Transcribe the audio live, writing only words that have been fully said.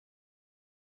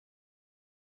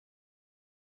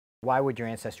Why would your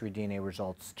Ancestry DNA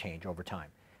results change over time?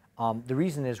 The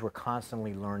reason is we're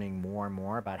constantly learning more and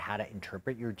more about how to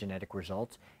interpret your genetic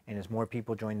results. And as more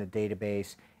people join the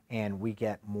database and we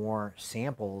get more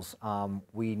samples,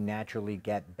 we naturally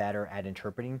get better at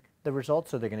interpreting the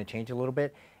results. So they're going to change a little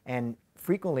bit. And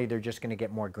frequently, they're just going to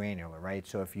get more granular, right?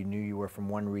 So if you knew you were from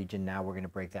one region, now we're going to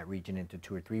break that region into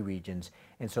 2 or 3 regions.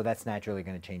 And so that's naturally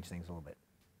going to change things a little bit.